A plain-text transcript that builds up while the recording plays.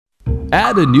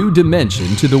Add a new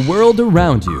dimension to the world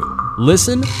around you.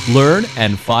 Listen, learn,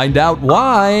 and find out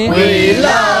why. We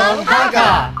love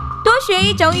Hakka. 多学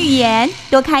一种语言，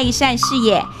多开一扇视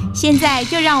野。现在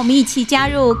就让我们一起加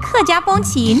入客家风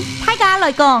情，大家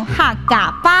来讲客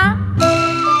家吧。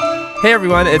Hey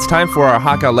everyone, it's time for our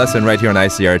Hakka lesson right here on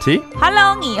ICRT.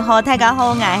 Hello, 你好，大家好，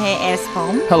我是 S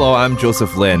冯。 Hello, I'm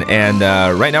Joseph Lin, and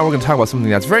right now we're going to talk about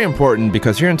something that's very important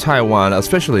because here in Taiwan,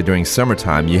 especially during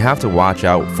summertime, you have to watch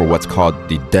out for what's called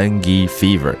the dengue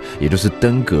fever, 也就是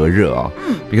登革热啊。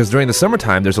Because during the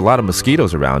summertime, there's a lot of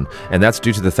mosquitoes around, and that's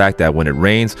due to the fact that when it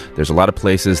rains, there's a lot of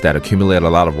places that accumulate a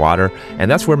lot of water, and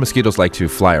that's where mosquitoes like to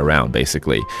fly around,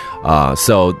 basically.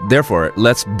 So therefore,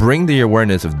 let's bring the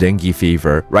awareness of dengue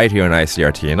fever right here on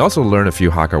ICRT, and also learn a few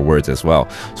Hakka words as well.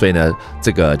 所以呢，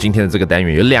今天的这个单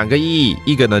元有两个意义，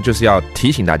一个呢就是要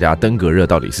提醒大家登革热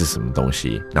到底是什么东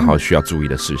西，然后需要注意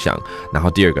的事项。然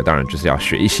后第二个当然就是要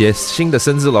学一些新的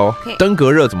生字喽。登革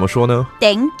热怎么说呢？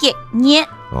登革热。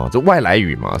哦，这外来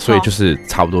语嘛，所以就是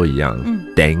差不多一样。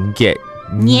登革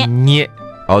热。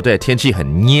哦，对，天气很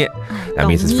熱。That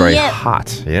means it's very hot.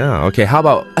 Yeah. Okay. How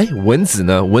about 蚊子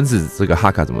呢？蚊子这个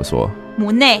Hakka怎么说？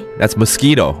蚊呢 That's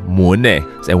mosquito. 蚊呢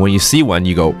And when you see one,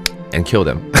 you go and kill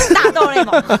them. 打到了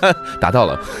吗？打到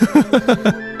了。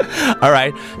All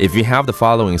right. If you have the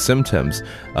following symptoms,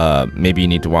 maybe you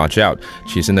need to watch out.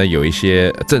 其实呢，有一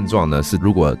些症状呢是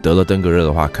如果得了登革热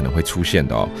的话，可能会出现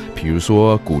的哦。比如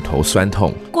说骨头酸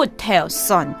痛。骨头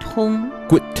酸痛。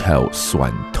骨头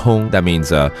酸痛。That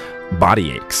means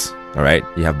body aches. All right,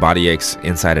 you have body aches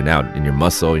inside and out in your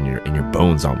muscle, in your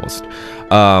bones almost.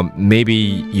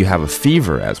 Maybe you have a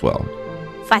fever as well.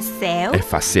 发烧。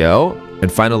发烧。And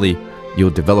finally,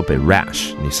 you'll develop a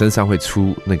rash. 你身上会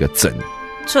出那个疹。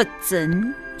出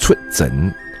疹。出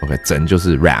疹。Okay, 疹就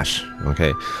是 rash.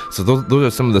 Okay, so those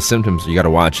are some of the symptoms you got to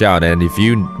watch out. And if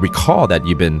you recall that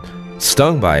you've been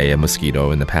stung by a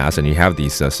mosquito in the past and you have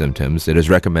these symptoms, it is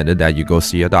recommended that you go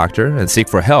see a doctor and seek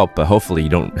for help, but hopefully you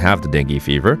don't have the dengue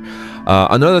fever.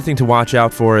 Another thing to watch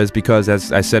out for is because,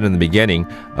 as I said in the beginning,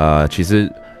 其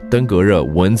实登革热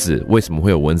蚊子为什么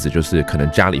会有蚊子，就是可能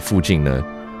家里附近呢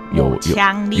有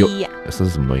强力这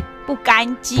是什么东西？不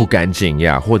干净。不干净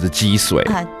呀，或者积水。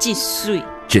积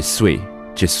水。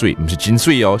积水不是金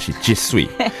水哦，是积水。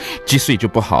积水就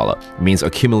不好了。It means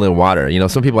accumulated water. You know,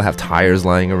 some people have tires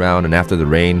lying around, and after the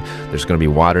rain, there's going to be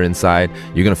water inside.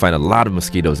 You're going to find a lot of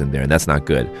mosquitoes in there, and that's not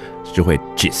good. 就会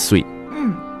积水。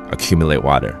Accumulate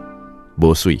water.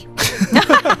 没水。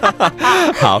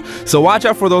好, so watch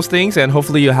out for those things, and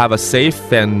hopefully you have a safe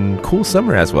and cool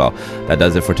summer as well. That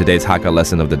does it for today's Hakka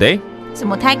lesson of the day. 什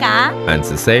么太嘎？俺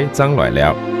只say张来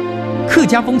了。客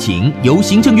家风情由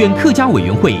行政院客家委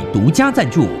员会独家赞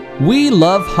助。We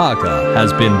Love Hakka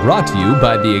has been brought to you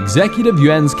by the Executive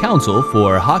Yuan's Council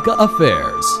for Hakka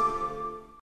Affairs.